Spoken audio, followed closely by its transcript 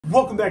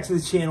Welcome back to the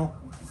channel.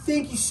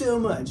 Thank you so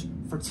much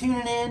for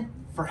tuning in,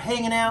 for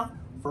hanging out,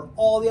 for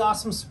all the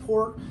awesome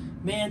support.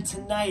 Man,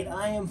 tonight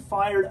I am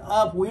fired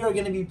up. We are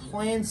going to be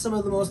playing some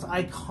of the most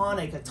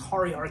iconic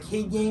Atari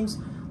arcade games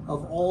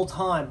of all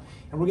time.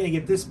 And we're going to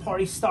get this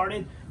party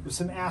started with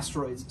some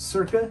Asteroids,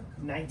 circa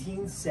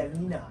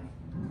 1979.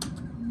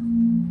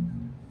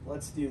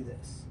 Let's do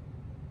this.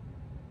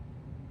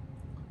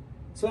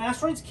 So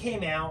Asteroids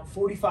came out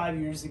 45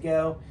 years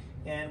ago,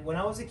 and when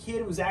I was a kid,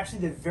 it was actually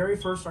the very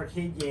first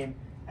arcade game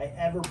I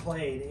ever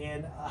played,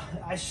 and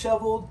I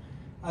shoveled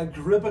a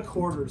grip of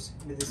quarters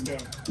into this game.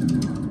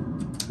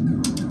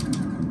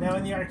 Now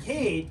in the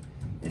arcade,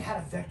 it had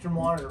a vector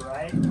monitor,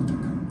 right?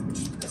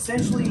 Which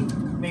essentially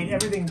made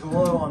everything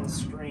glow on the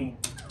screen.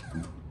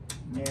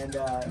 And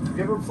if you've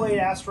ever played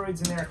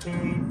Asteroids in the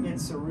arcade,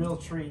 it's a real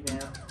treat,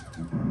 man.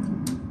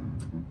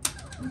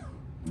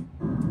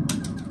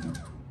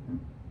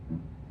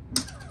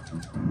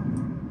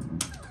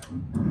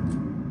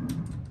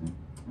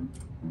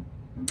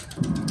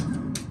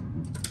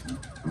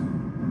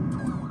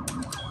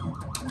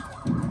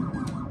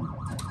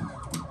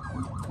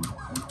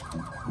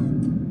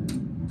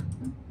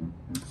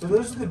 So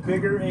those are the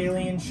bigger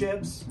alien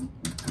ships.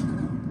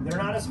 They're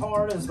not as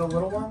hard as the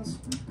little ones.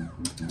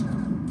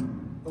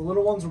 The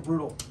little ones are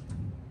brutal.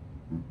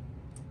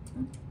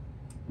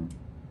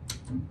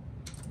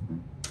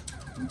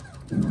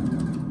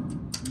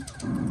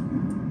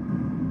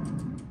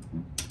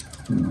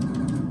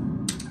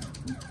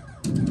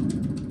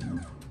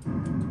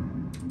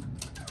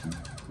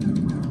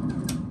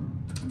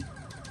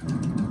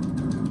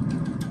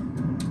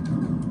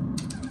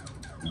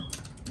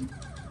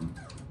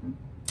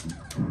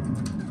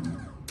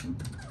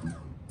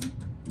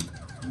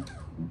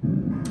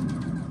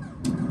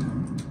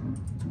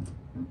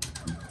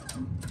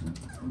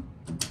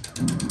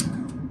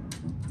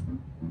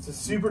 It's a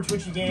super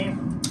twitchy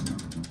game.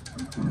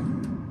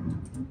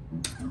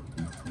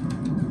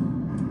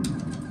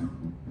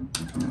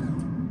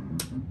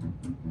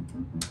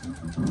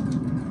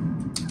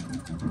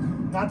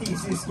 Not that you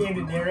see this game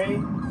to narrate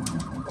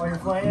while you're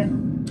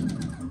playing.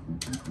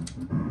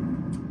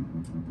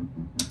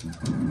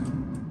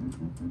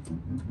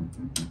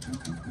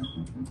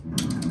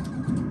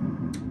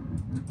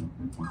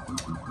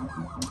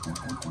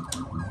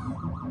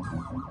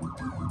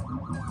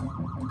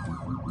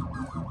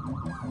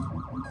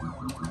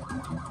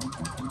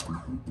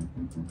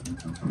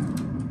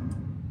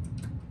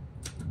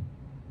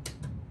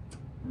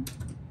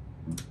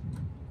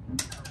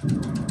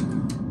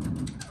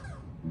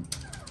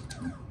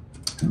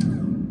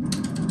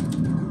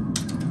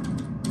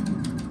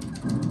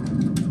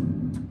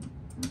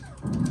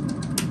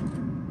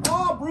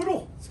 Oh,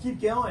 brutal! Let's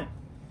keep going.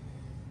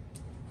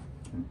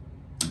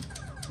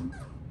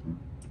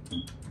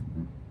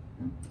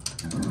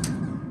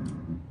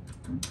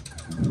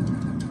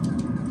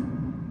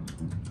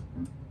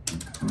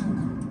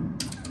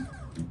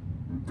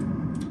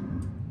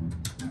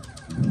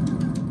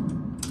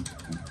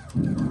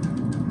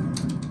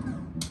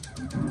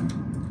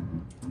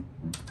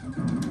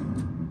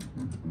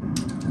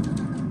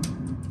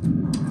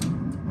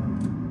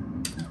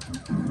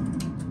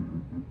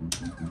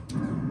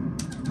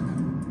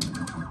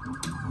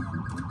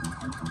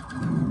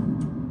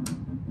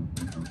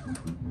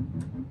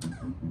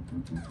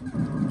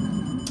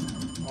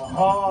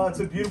 Oh, it's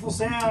a beautiful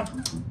sound.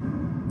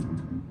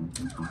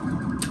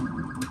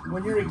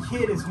 When you're a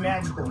kid, it's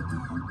magical.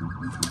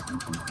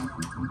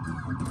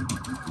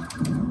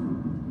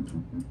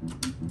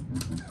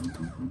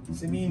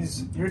 So it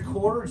means your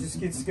quarter just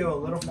gets to go a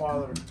little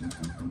farther.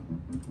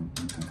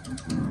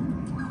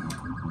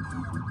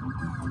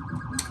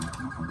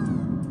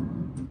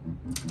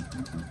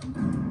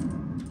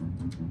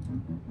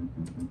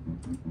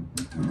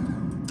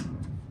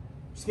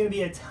 There's going to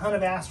be a ton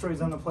of asteroids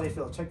on the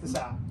playfield. Check this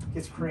out. It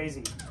gets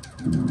crazy.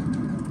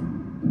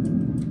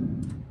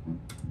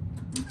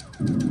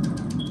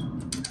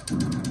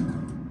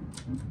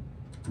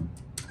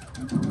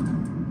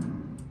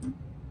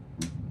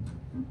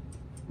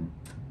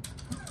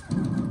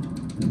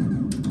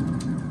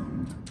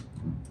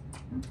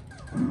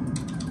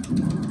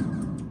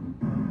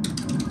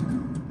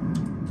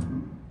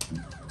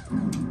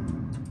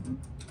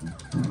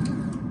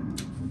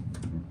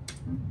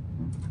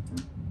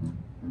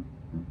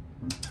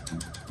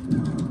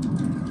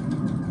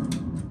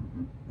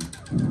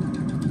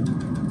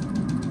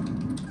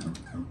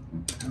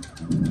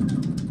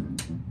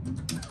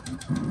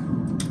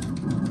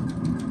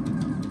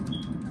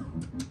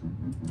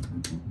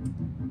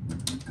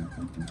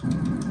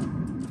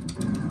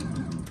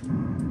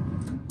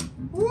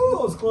 Woo,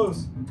 that was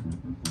close.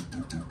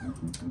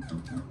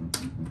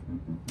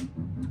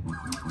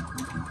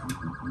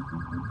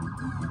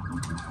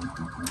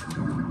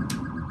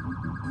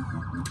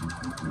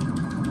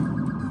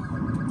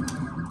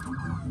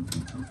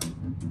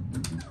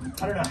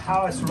 I don't know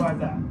how I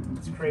survived that.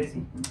 It's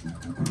crazy.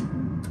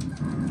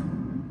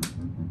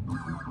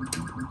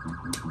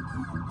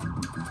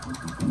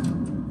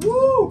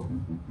 Woo!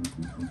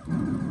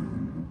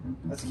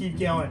 Let's keep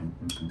going.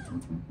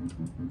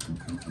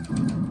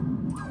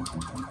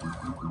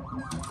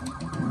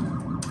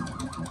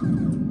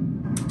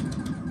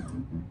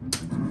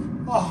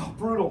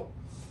 brutal.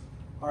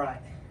 All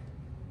right.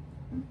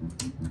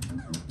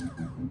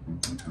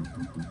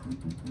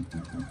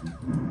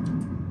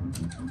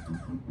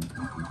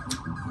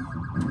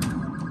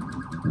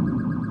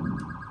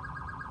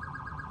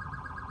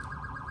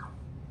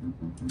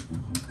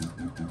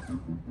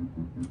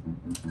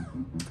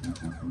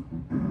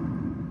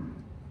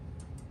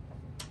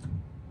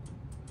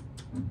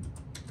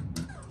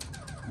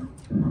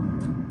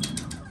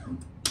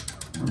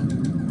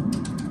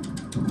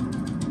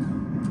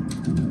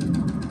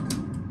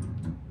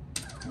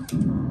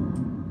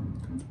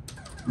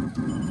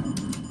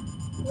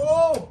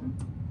 Whoa!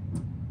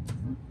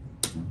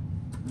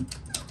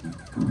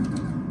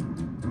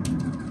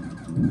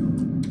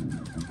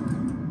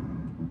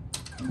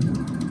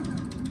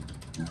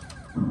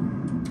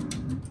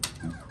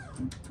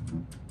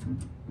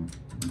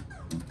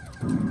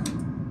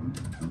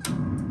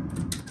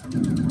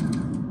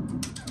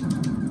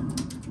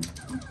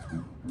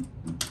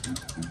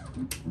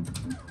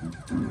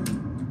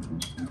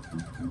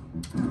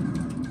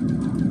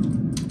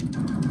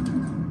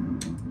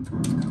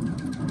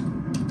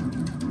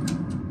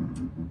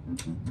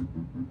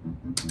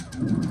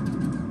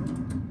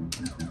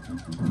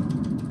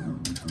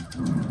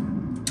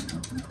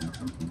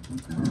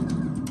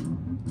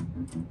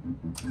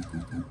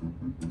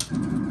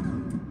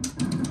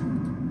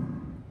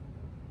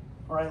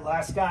 All right,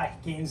 last guy.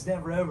 Game's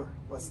never over.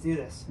 Let's do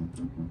this.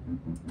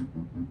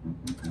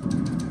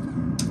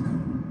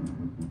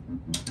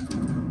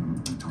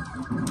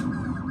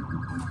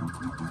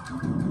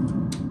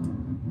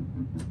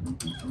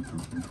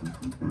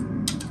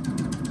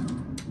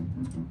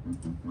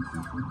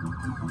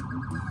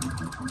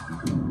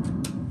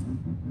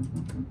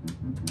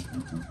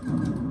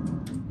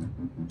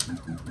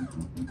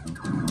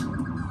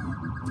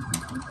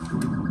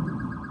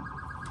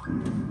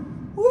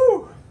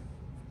 Woo!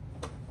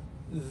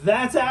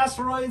 That's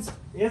Asteroids.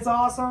 It's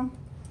awesome.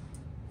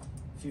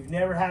 If you've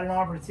never had an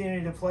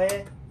opportunity to play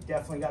it,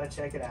 definitely got to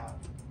check it out.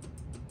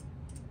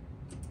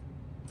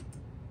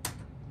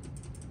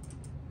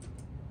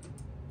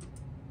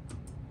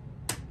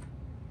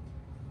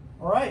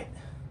 All right.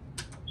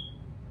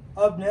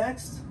 Up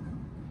next,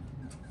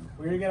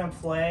 we're going to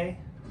play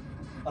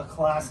a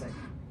classic.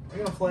 We're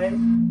going to play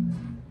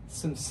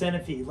some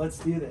Centipede. Let's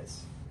do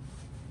this.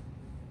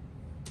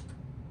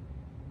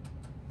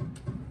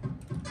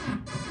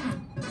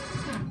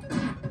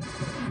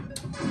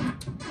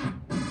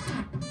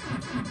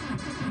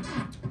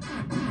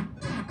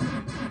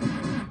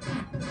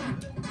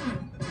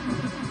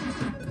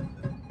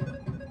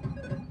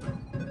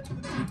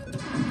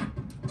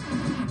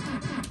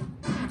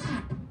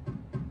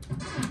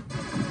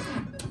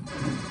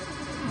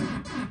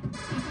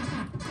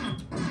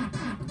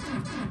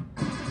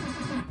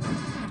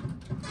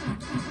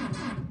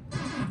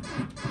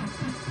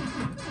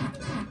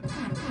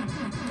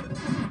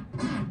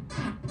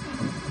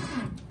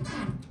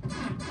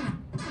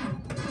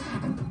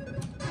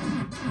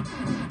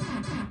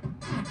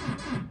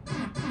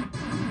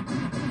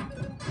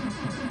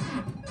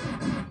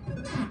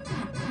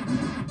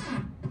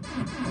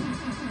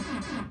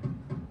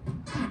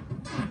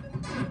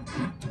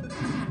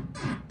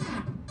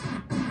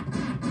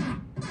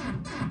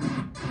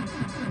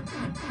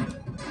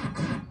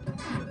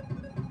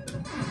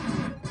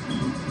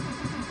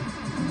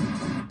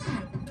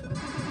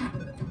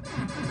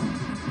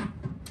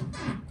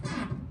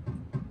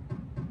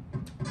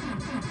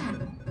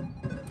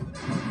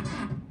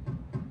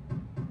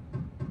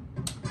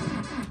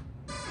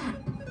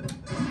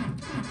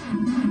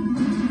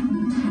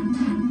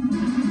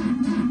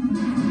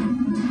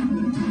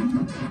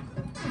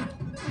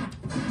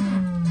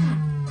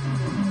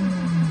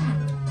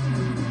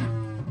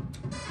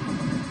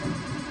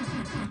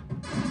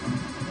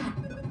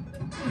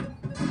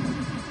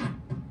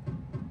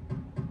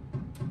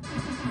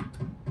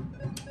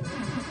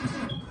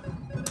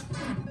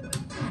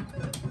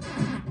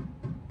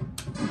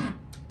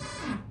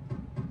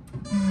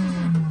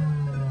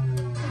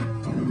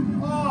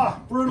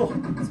 Brutal.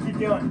 Let's keep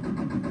going.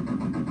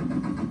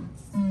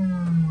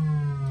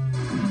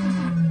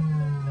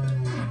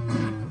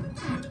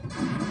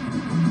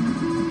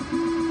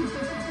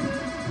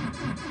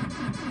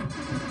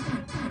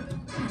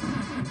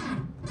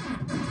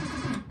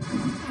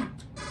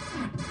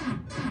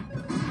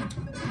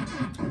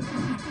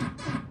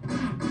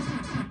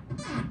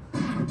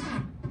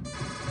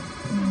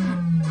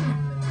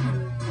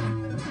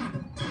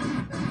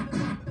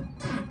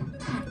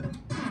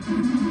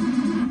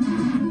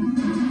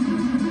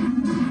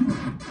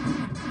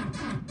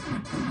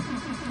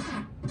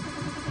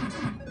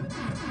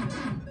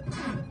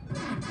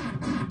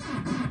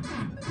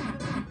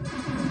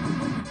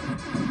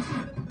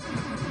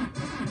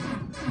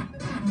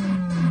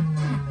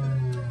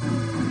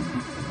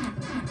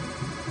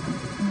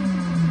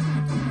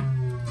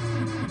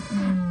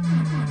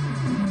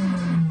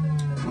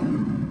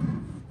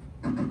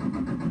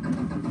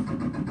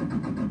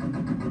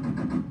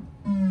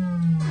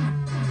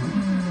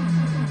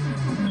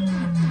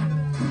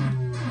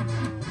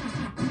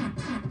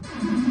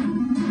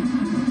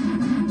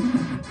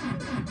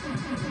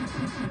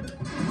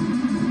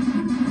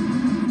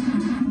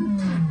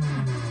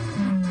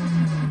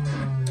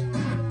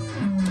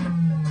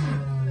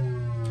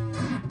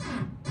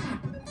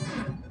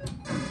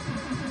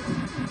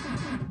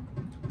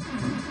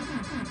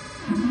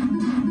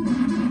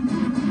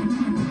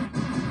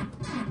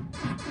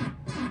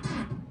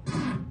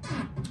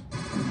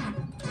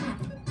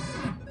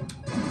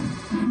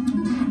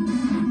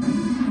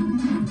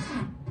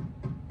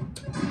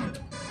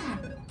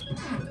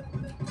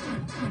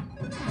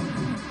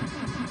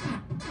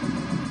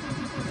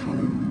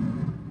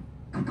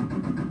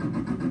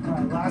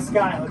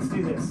 sky. Let's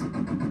do this.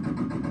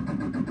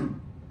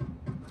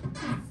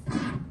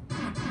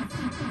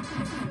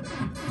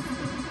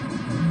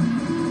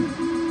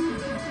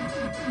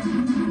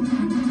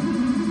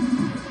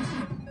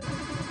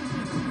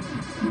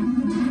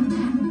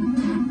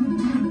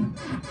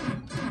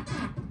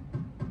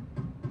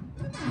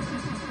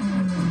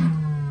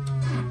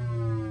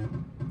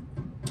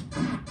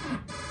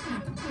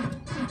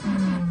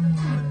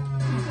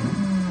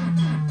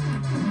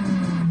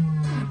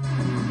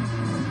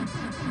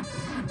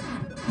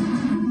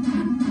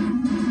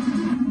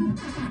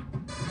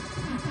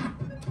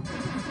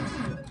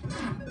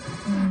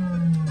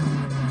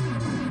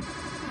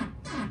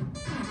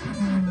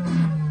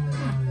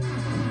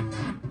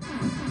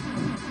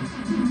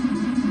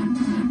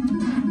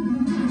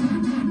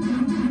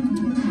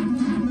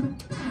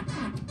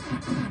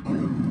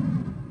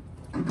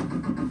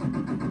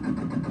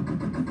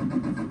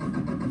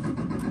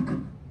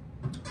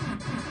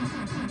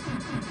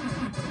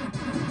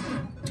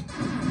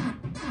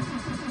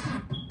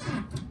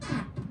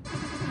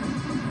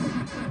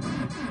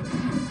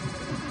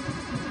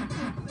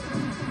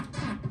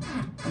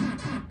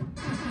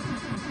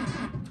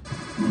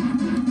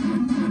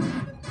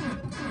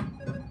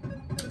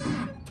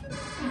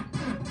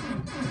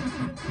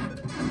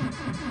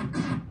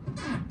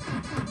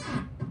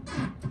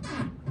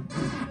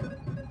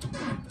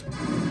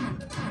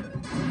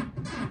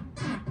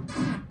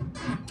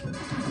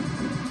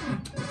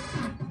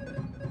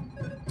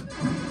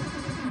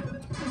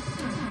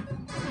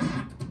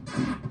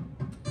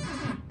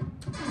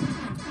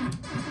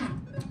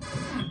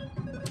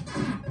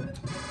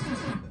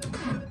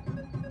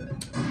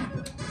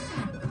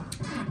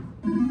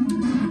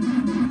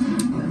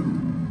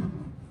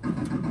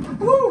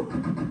 Woo!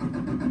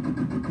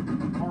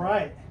 All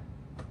right.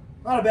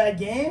 Not a bad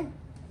game.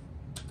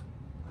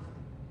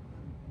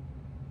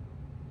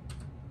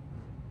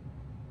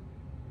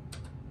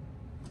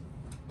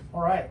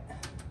 All right.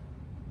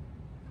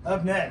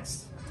 Up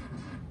next,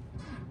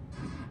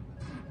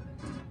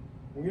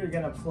 we are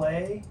going to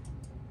play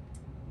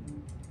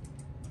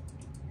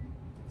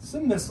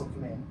some Missile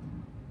Command.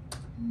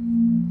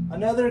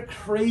 Another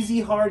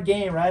crazy hard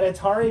game, right?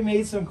 Atari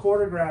made some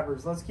quarter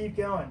grabbers. Let's keep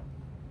going.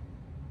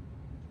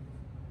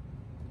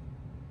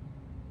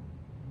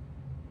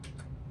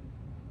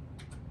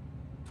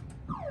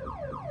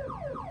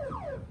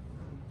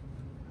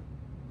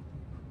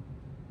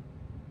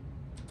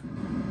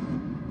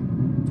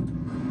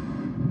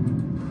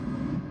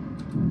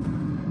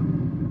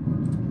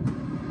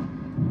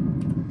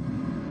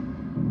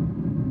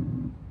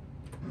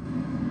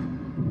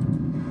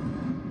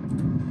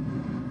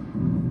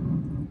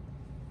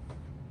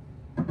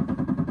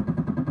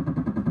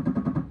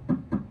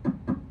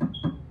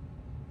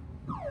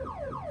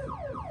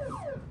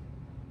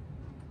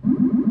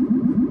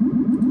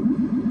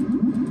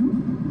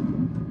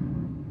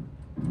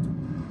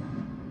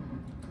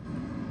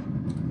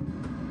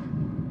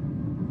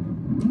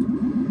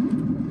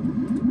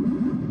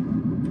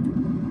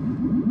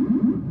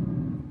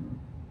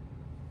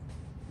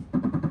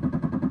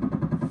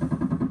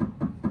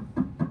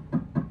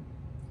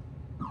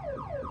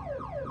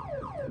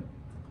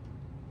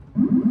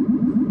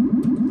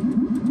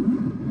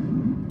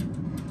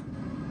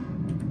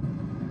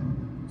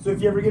 So if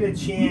you ever get a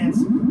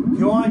chance,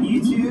 go on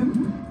YouTube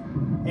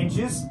and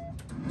just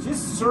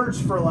search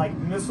for like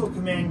Missile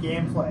Command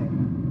gameplay.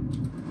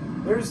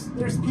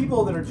 There's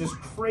people that are just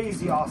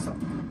crazy awesome.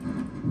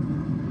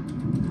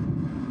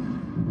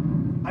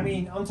 I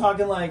mean, I'm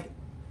talking like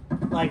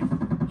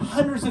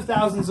hundreds of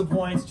thousands of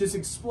points, just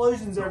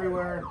explosions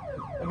everywhere.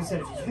 Like I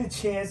said, if you get a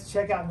chance,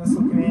 check out Missile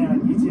Command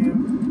on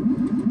YouTube.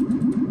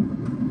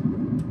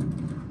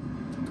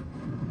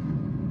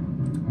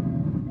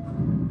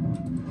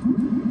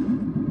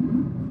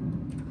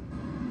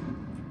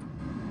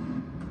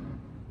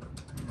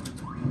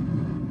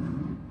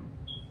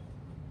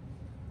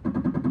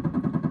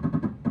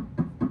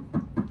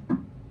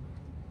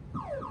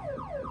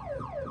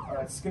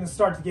 It's going to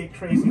start to get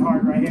crazy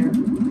hard right here.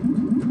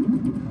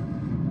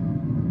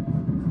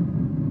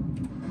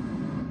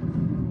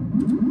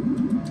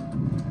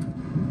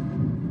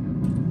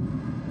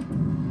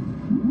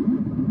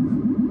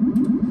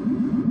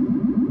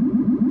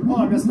 Oh,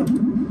 I missed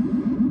him.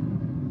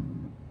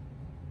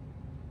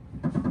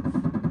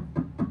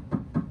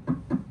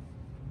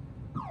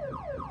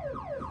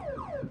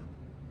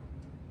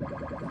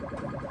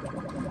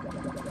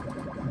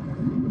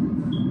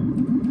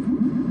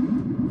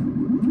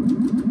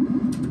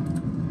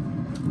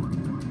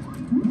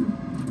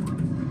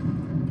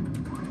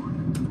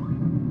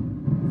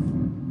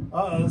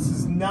 Uh-oh, this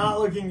is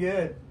not looking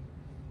good.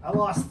 I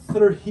lost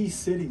 30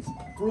 cities.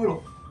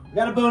 Brutal. We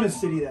got a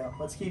bonus city though.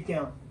 Let's keep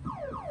going.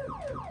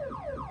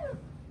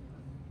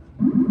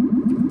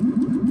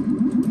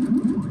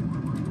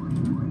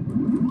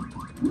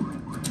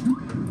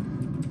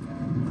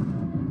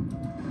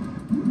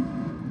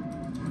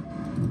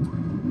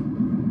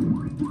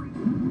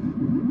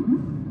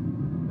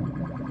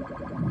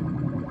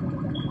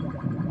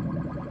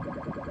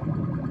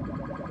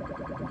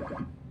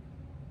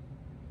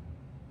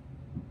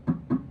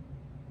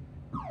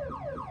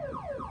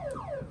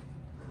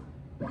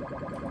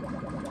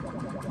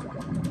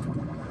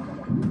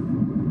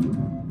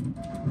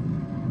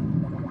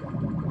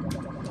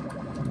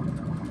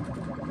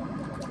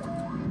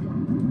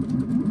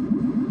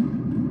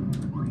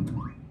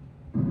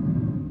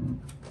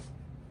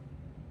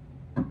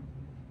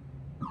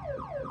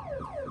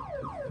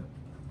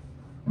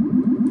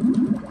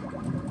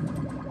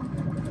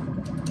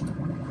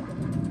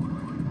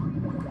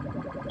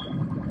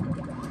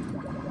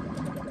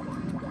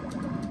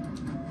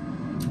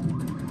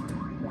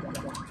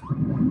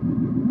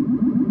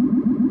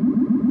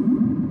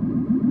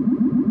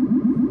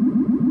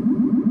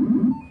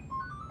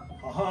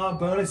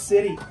 bonus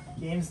city.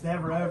 Game's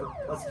never over.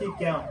 Let's keep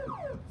going.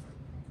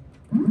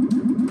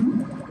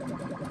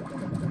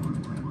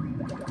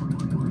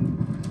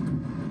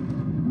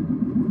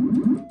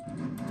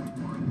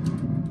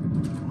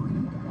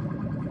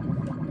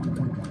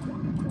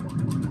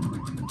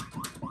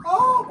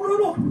 Oh,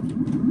 brutal.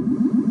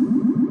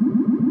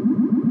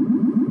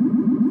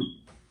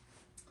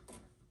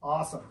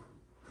 Awesome.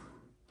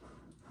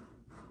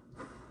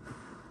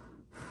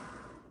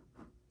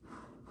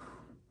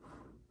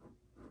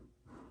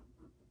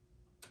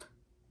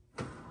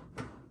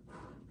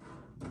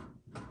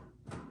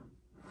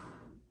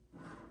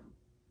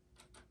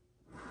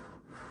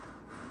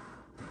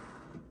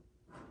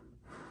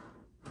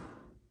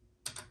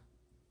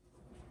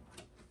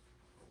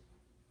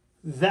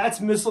 That's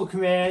Missile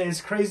Command.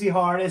 It's crazy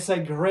hard. It's a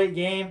great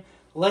game.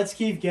 Let's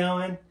keep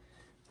going.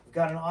 We've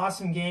got an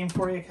awesome game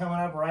for you coming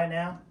up right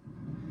now.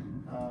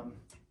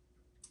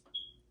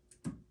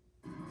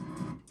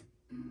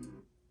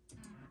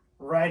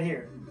 Right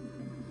here.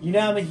 You know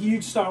I'm a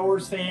huge Star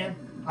Wars fan.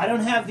 I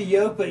don't have the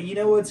yoke, but you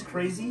know what's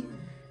crazy?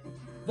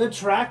 The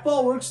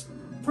trackball works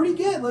pretty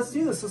good. Let's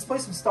do this. Let's play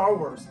some Star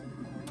Wars.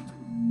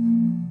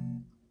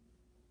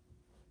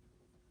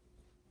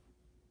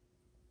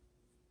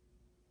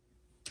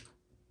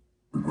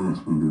 The Force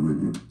will be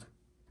with you.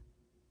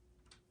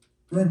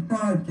 Red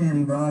 5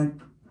 standing by.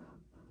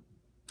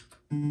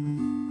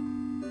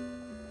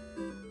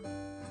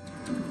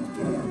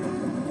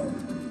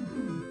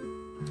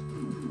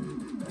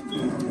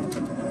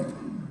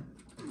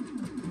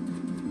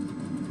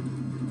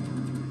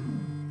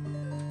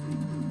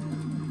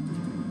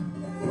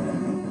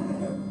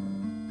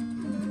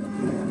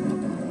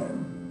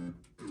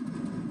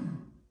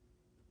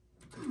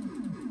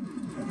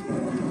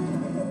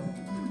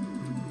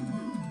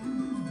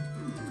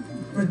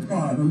 Red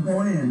 5, I'm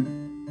going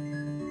in.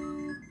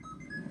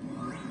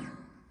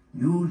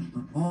 Use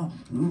the Force,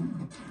 Luke.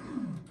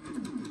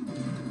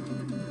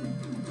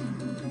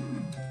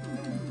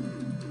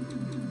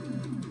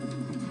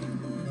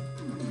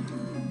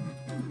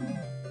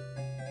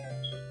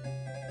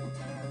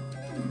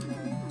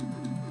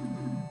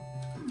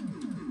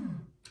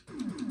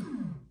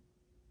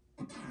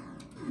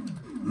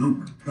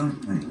 Luke,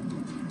 trust me.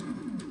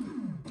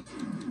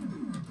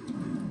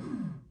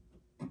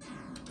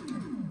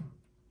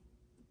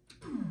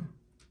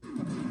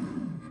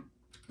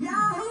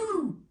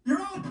 Yahoo!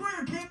 You're all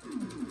clear, kid.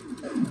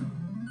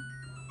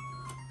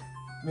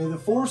 May the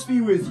Force be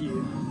with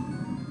you.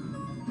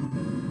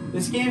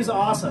 This game's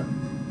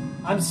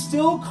awesome. I'm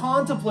still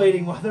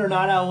contemplating whether or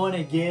not I want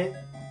to get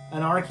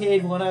an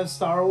arcade one of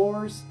Star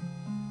Wars.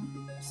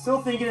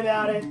 Still thinking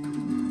about it.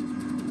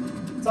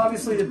 It's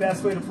obviously the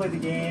best way to play the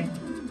game.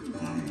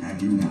 I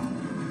have you now.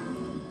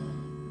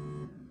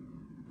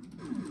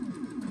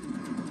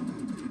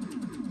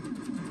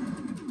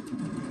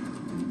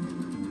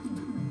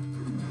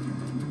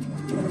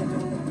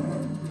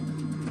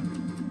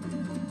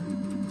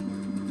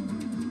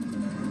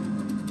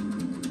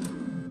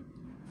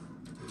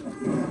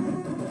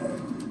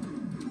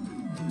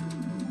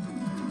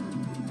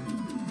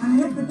 I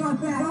hit the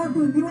top bad. I'll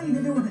do anything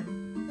to do with it.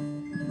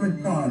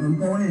 Red 5, I'm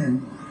going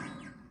in.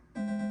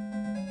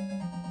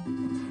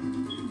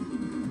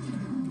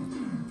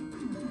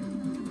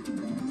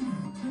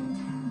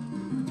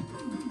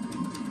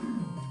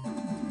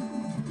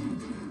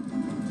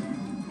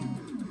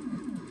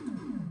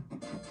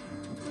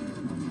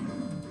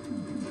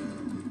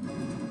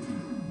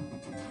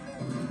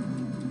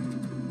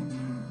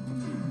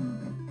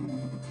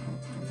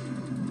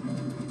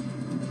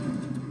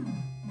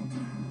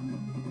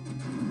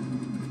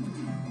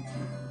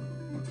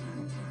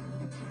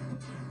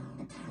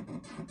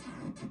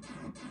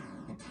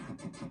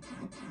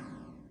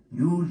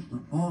 Use the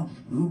Force,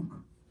 Luke.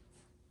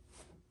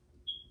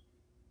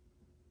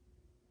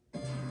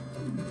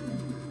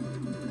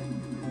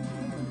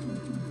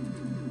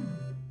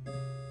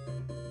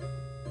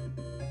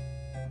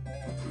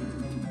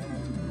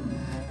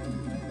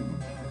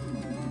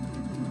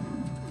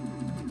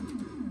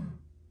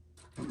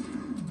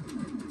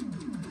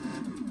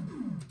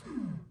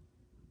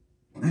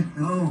 Let's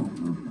go,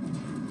 Luke.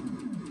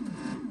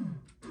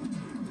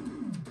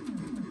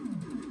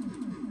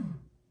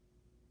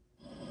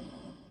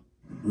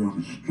 Force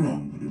is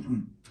strong, but it's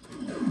weak.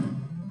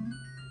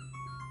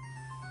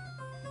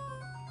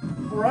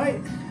 All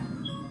right.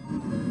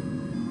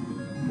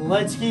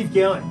 Let's keep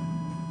going.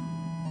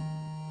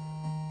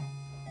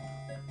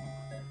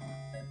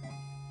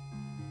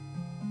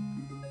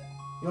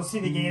 You'll see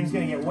the game's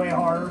going to get way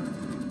harder.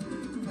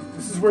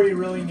 This is where you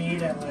really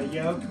need a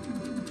yoke.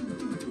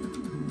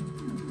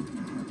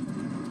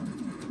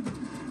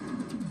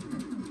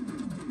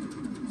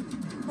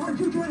 Why are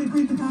you trying to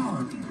increase the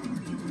power?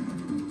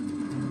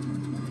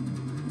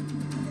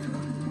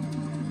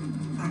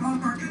 I'm on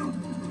for you.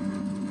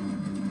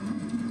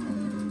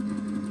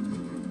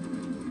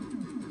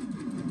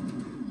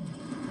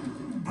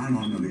 I'm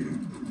on the leader.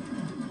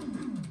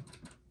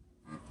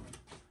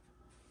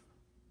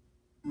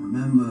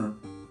 Remember,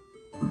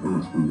 the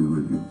Force will be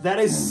with you. That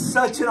is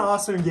such an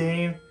awesome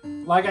game.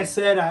 Like I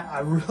said, I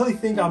really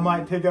think I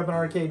might pick up an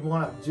arcade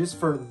one-up just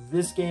for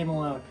this game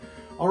alone.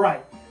 All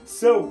right,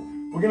 so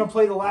we're gonna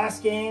play the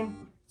last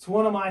game. It's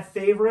one of my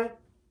favorite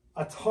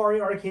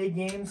Atari arcade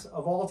games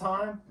of all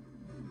time.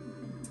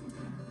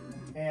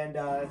 And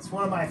it's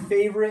one of my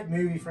favorite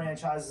movie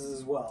franchises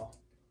as well.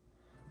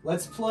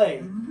 Let's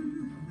play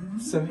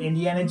some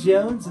Indiana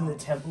Jones and the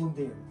Temple of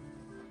Doom.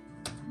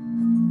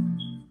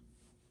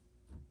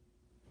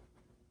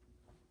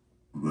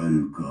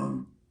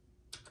 Welcome.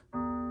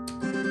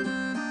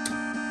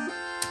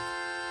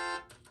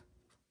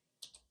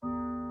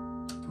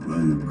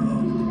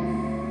 Welcome.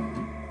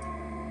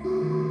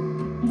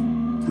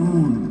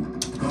 Soon,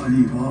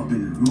 Khalifa will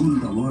rule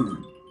the world.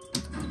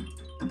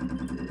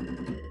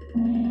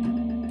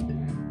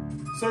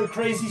 So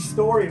crazy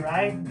story,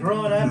 right?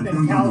 Growing up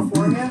in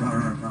California,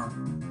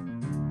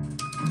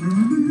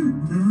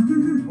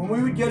 when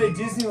we would go to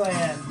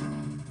Disneyland,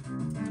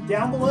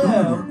 down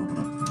below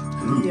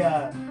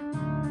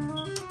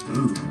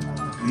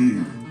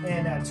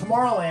in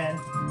Tomorrowland,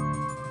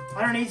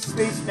 underneath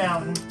Space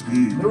Mountain,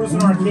 there was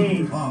an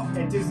arcade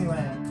at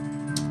Disneyland,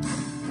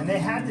 and they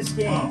had this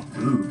game.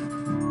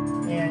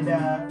 And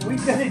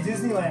we'd go to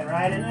Disneyland,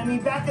 right? And I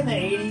mean, back in the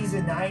 80s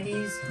and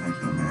 90s,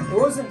 it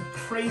wasn't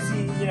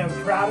crazy, you know,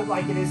 crowded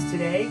like it is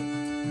today.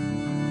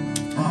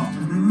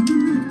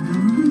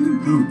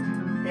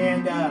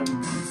 And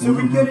so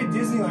we'd go to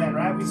Disneyland,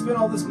 right? We'd spend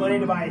all this money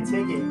to buy a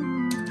ticket.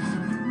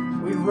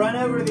 We'd run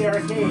over to the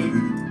arcade,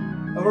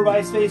 over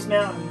by Space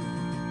Mountain,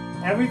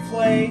 and we'd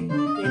play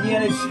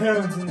Indiana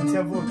Jones and the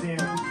Temple of Doom.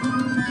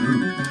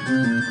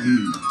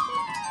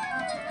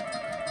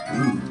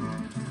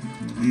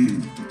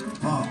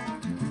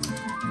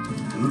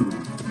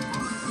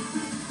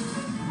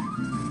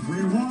 We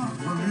walk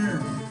from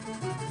here.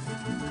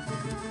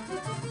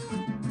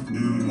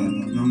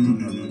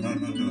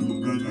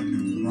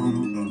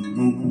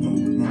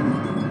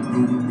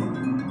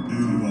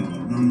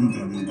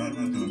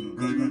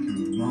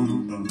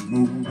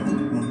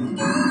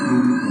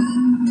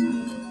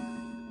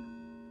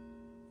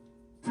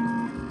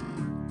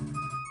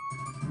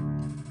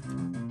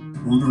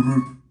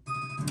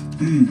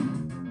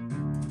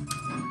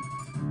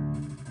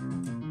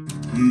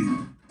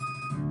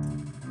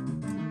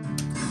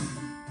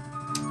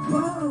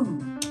 Whoa!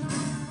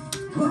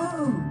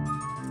 Whoa!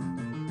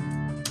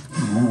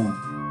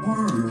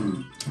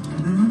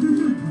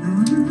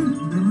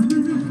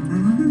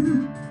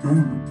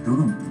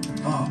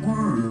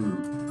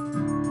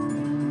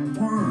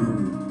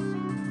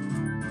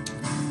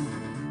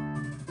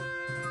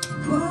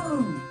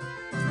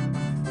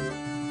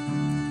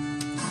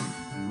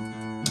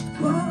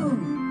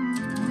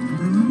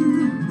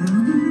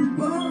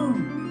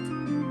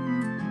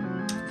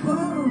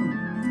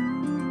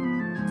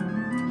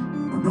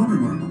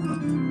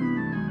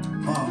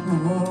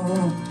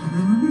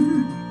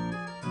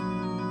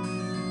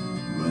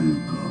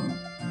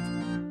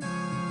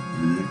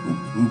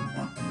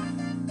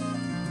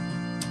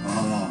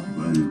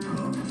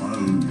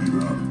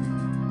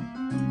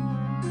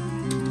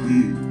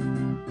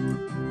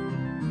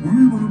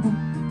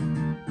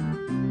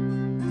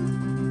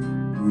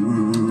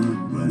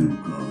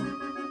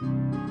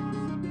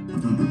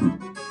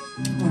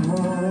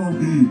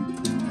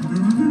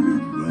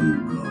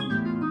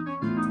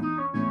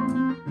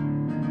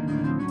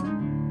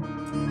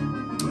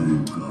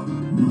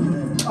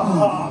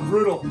 Oh,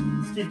 brutal.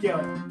 Let's keep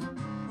going.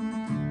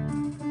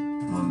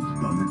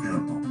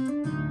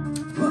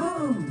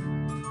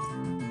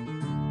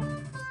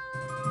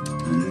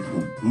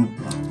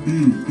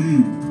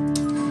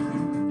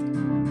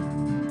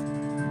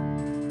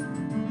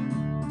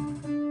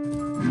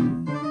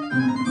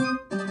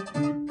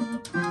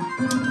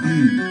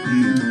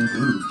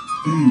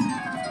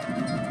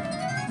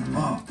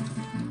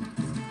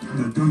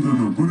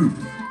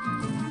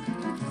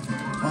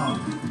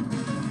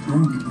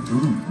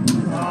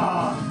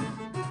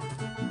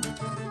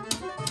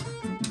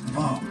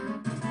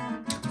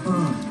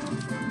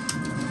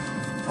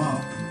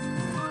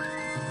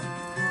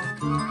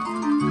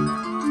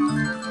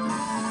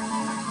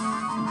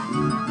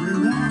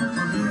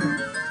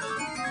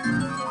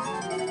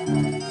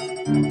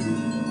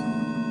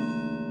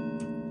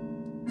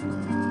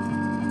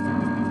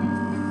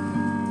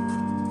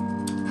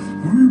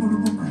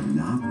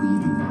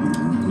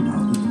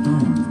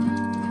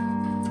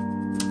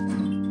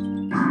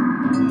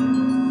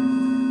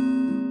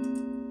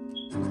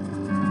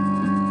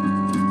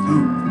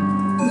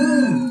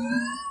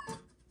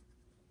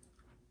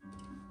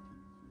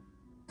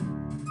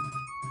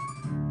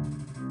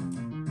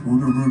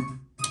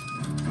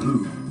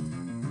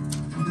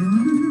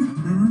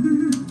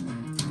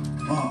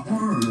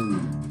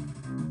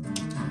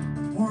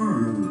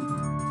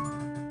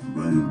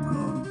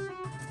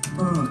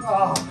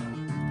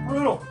 Oh,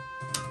 brutal.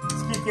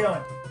 Let's keep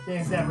going.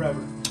 Can't snap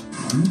rubber.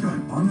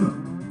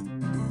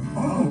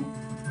 Oh!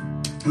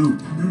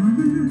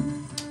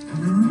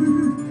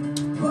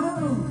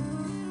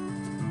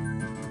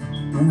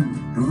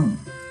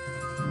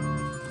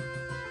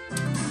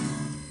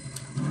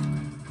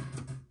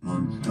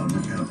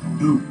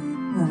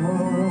 Oh!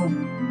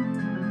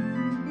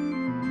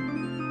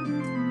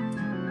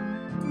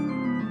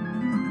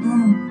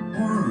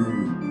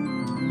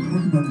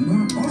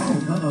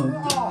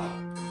 Oh,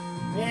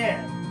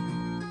 man.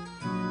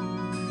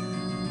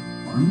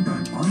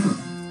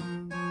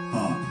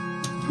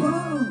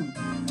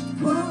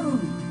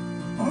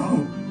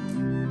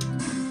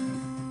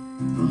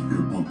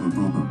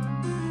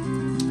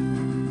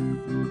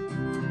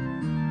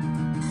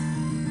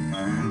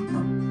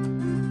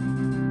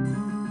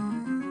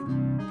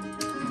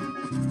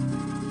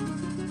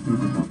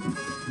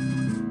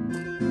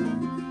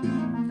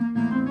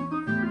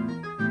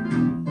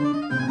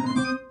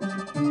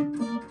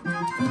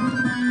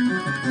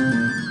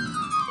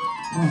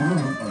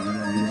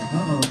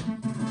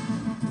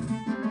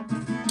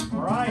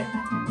 All right.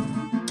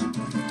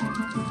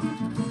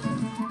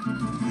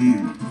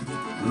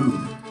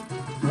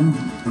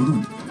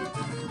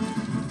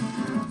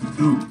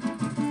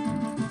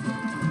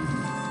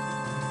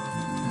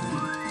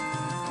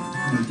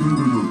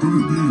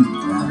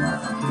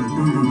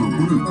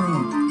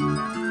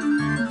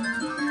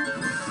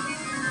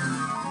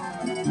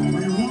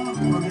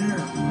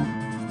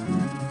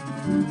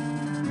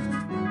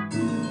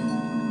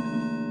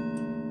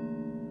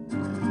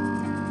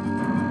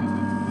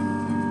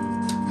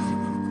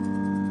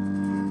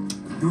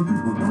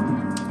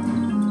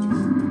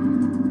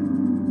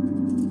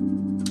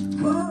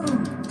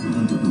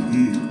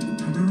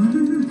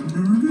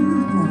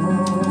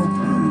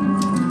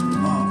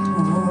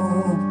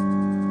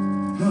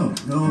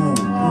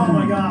 Oh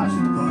my gosh. All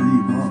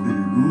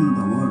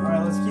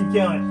right, let's keep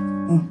going.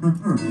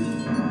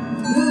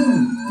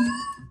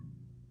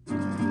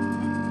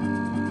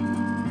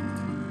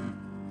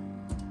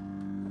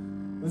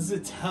 This is a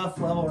tough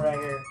level right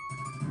here.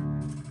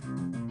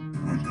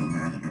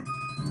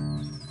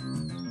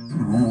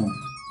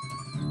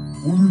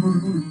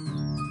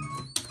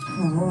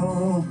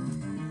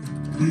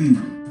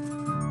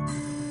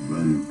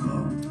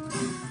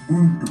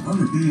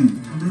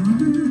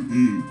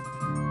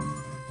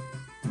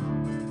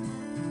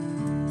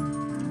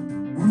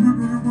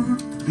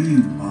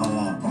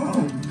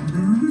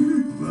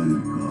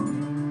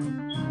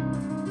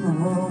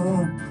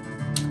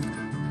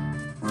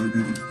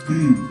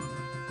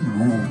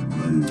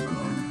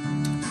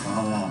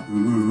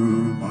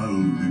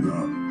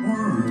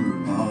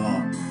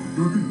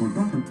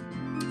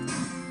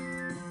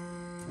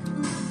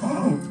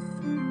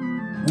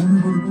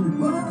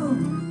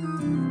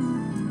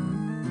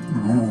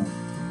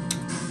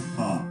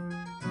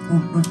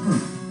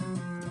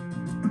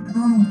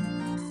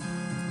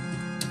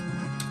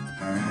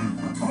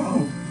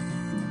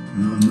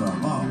 Here we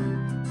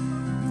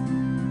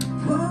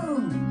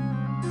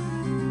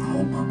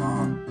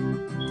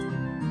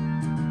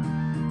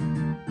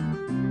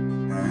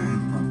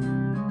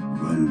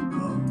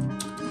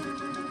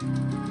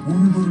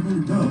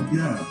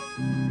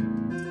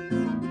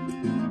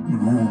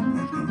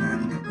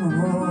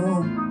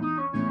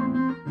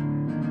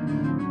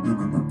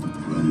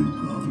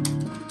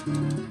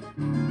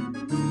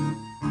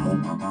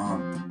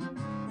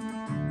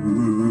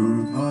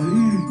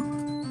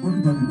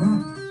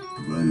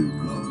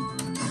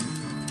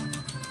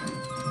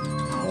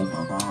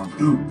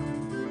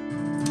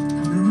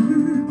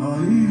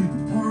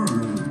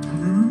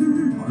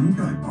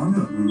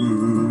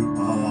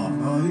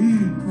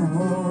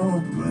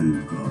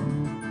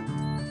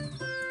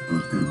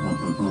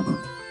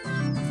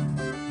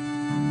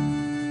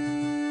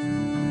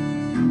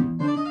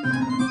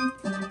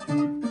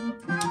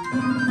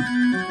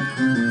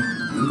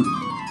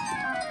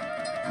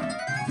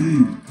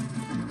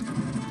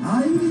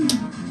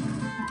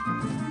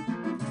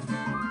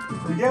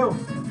go.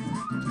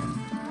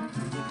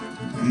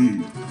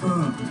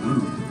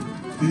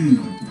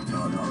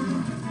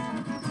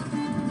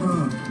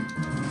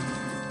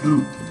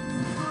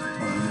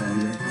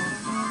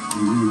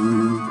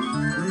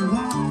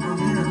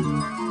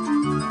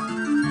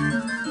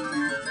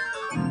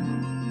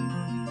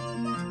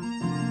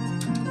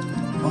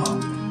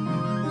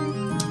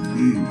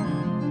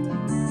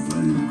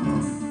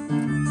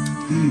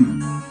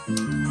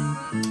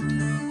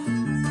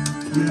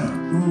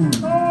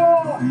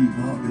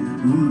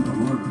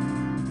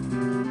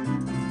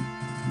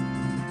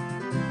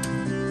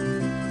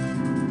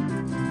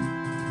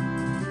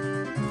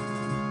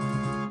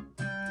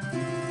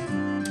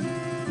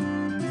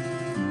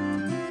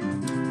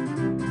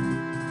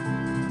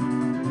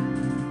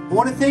 I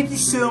want to thank you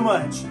so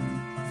much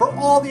for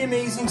all the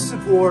amazing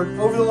support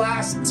over the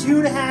last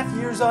 2.5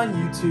 years on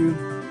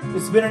YouTube.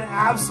 It's been an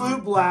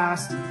absolute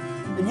blast.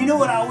 And you know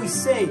what I always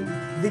say,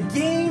 the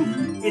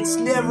game, it's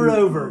never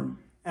over.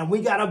 And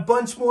we got a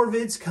bunch more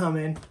vids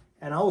coming,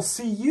 and I'll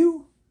see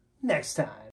you next time.